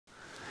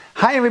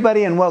Hi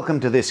everybody and welcome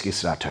to this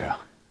Gisrat Torah.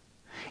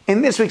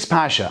 In this week's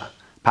Pasha,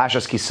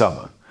 Pashas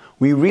Savo,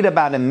 we read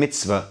about a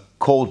mitzvah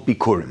called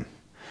Bikurim.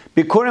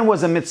 Bikurim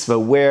was a mitzvah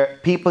where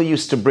people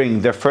used to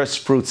bring their first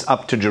fruits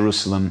up to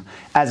Jerusalem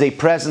as a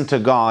present to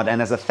God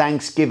and as a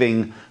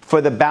thanksgiving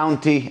for the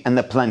bounty and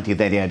the plenty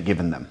that He had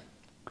given them.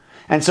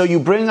 And so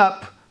you bring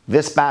up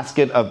this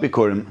basket of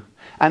Bikurim,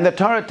 and the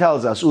Torah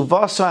tells us,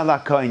 Uvasa ala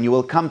kohen, you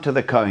will come to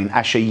the kohen,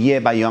 asher yeh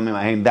bayomim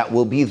ahem, that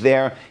will be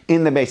there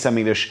in the Beis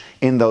HaMikdash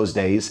in those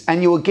days,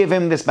 and you will give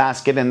him this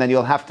basket, and then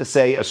you'll have to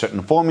say a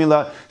certain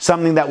formula,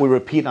 something that we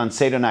repeat on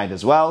Seder night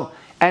as well,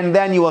 and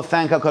then you will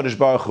thank HaKadosh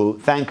Baruch Hu,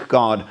 thank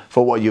God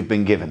for what you've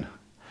been given.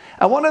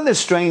 And one of the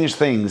strange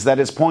things that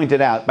is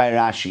pointed out by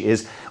Rashi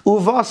is,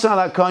 Uvasa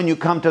ala kohen, you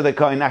come to the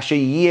kohen, asher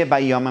yeh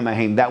bayomim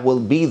ahem, that will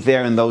be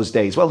there in those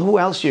days. Well, who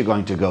else are you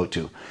going to go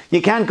to?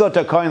 You can't go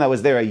to a kohen that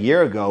was there a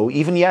year ago,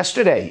 even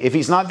yesterday. If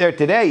he's not there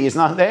today, he's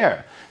not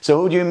there. So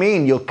who do you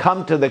mean? You'll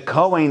come to the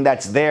kohen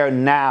that's there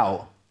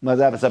now. Well,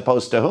 that's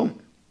opposed to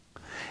whom?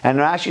 And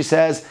Rashi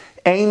says,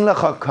 Ein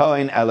lecha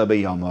kohen ela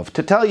b'yomov,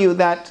 to tell you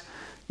that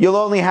you'll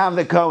only have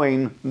the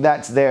kohen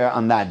that's there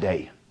on that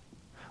day.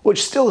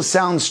 Which still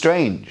sounds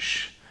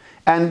strange.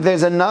 And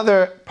there's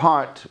another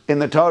part in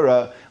the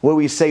Torah where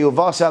we say,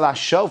 Uvasa ala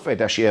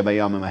shofet asher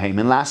bayomim ahem,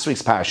 in last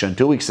week's parasha, and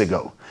 2 weeks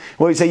ago,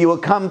 where we say, you will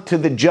come to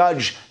the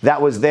judge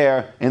that was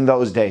there in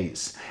those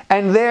days.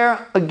 And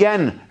there,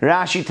 again,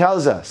 Rashi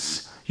tells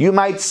us, you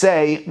might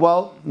say,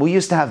 well, we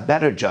used to have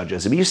better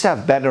judges, we used to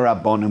have better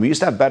rabbonim, we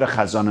used to have better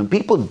chazonim,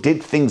 people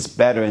did things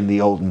better in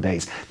the olden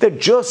days. They're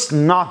just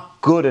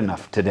not good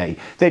enough today.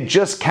 They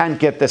just can't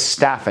get the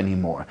staff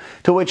anymore.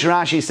 To which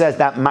Rashi says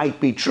that might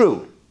be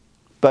true,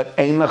 but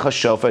ein lecha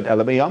shofet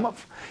ela b'yomov.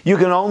 You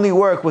can only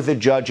work with a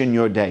judge in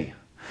your day.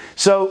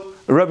 So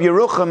Rabbi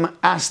Yerucham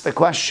asked the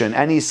question,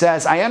 and he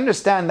says, I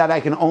understand that I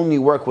can only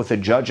work with a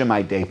judge in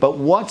my day, but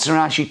what's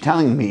Rashi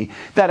telling me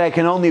that I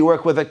can only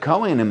work with a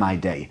kohen in my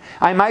day?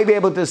 I might be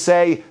able to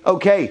say,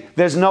 okay,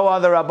 there's no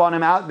other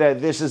rabbonim out there,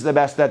 this is the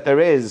best that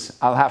there is,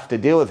 I'll have to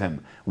deal with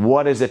him.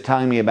 What is it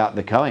telling me about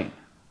the kohen?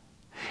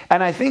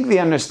 And I think the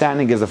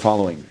understanding is the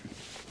following.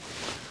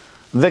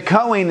 The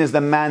kohen is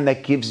the man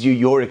that gives you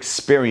your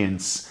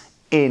experience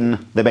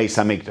in the Beis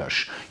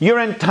HaMikdash. Your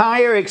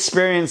entire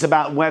experience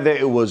about whether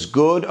it was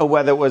good or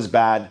whether it was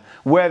bad,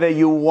 whether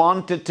you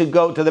wanted to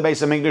go to the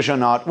Beis HaMikdash or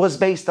not, was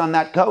based on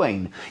that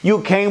kohen.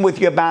 You came with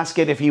your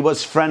basket if he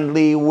was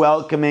friendly,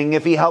 welcoming,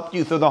 if he helped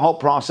you through the whole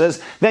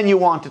process, then you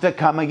wanted to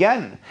come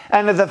again.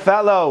 And if the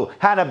fellow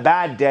had a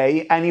bad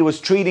day and he was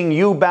treating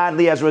you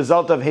badly as a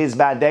result of his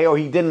bad day, or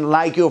he didn't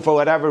like you for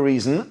whatever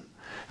reason,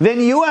 then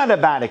you had a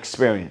bad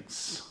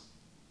experience.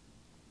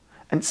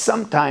 And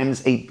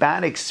sometimes a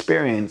bad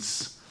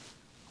experience,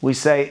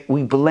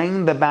 we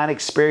blame the bad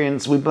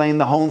experience, we blame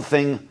the whole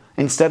thing,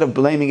 instead of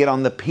blaming it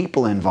on the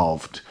people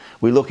involved.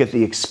 We look at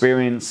the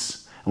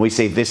experience, and we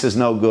say, this is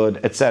no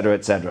good, etc.,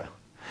 etc.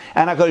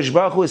 And HaKadosh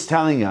Baruch Hu is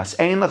telling us,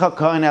 Ein lecha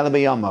kohen ela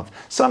b'yomov.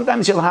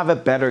 Sometimes you'll have a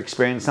better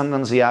experience,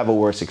 sometimes you have a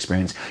worse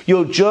experience.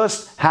 You'll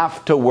just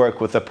have to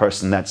work with the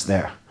person that's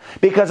there.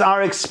 Because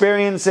our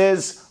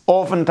experiences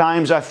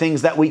oftentimes are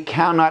things that we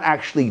cannot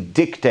actually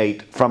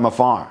dictate from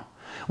afar.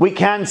 We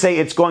can't say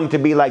it's going to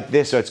be like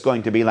this or it's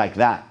going to be like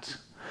that.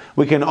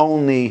 We can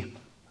only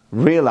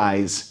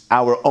realize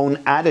our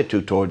own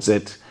attitude towards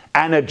it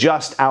and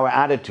adjust our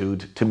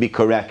attitude to be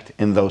correct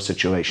in those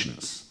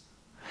situations.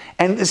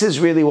 And this is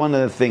really one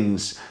of the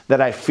things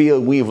that I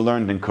feel we've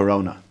learned in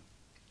Corona.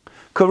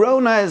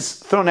 Corona has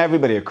thrown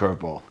everybody a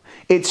curveball.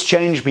 It's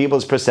changed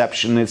people's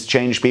perception, it's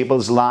changed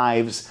people's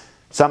lives,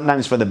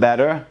 sometimes for the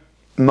better,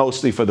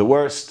 mostly for the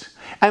worst.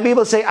 And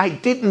people say, I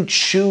didn't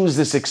choose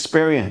this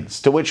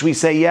experience. To which we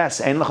say, yes,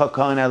 ein lecha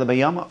kohen ela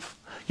b'yomov.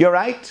 You're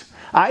right.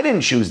 I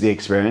didn't choose the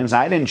experience.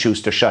 I didn't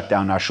choose to shut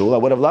down our shul. I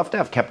would have loved to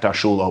have kept our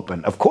shul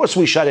open. Of course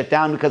we shut it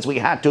down because we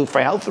had to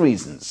for health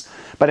reasons.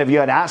 But if you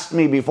had asked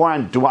me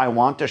beforehand, do I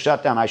want to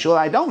shut down my shul?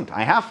 I don't.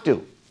 I have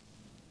to.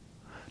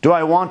 Do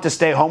I want to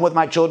stay home with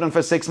my children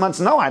for 6 months?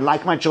 No, I'd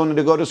like my children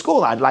to go to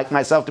school. I'd like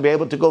myself to be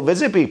able to go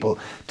visit people,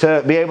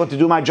 to be able to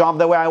do my job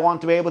the way I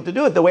want to be able to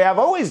do it, the way I've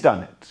always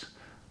done it.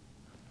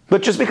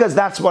 But just because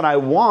that's what I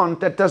want,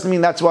 that doesn't mean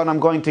that's what I'm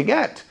going to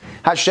get.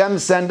 Hashem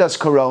sent us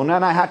Corona,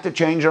 and I had to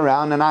change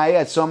around, and I,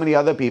 as so many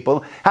other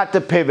people, had to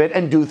pivot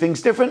and do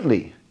things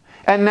differently.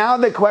 And now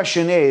the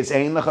question is,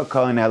 Ein lecha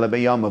kohen ela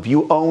b'yomov.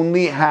 You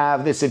only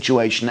have the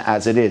situation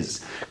as it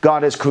is.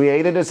 God has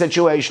created a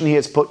situation, He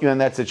has put you in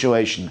that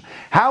situation.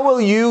 How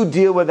will you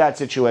deal with that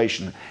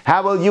situation?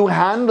 How will you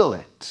handle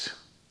it?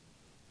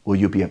 Will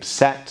you be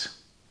upset?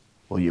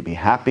 Will you be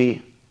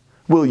happy?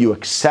 Will you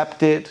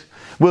accept it?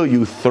 Will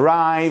you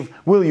thrive?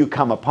 Will you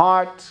come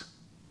apart?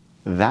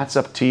 That's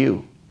up to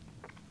you.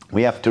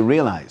 We have to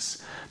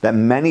realize that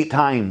many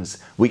times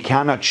we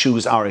cannot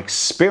choose our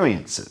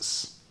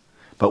experiences,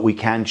 but we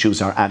can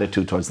choose our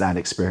attitude towards that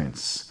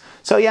experience.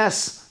 So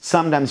yes,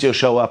 sometimes you'll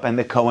show up and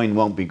the kohen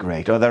won't be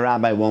great, or the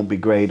rabbi won't be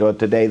great, or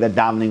today the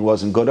davening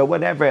wasn't good, or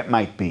whatever it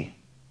might be.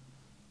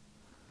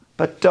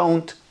 But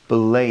don't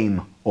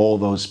blame all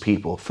those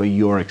people for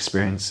your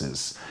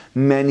experiences.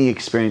 Many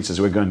experiences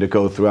we're going to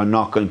go through are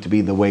not going to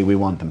be the way we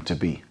want them to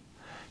be.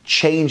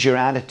 Change your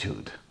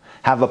attitude.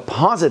 Have a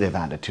positive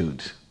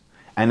attitude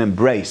and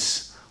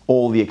embrace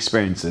all the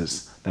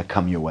experiences that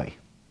come your way.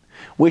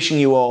 Wishing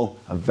you all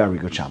a very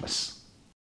good Shabbos.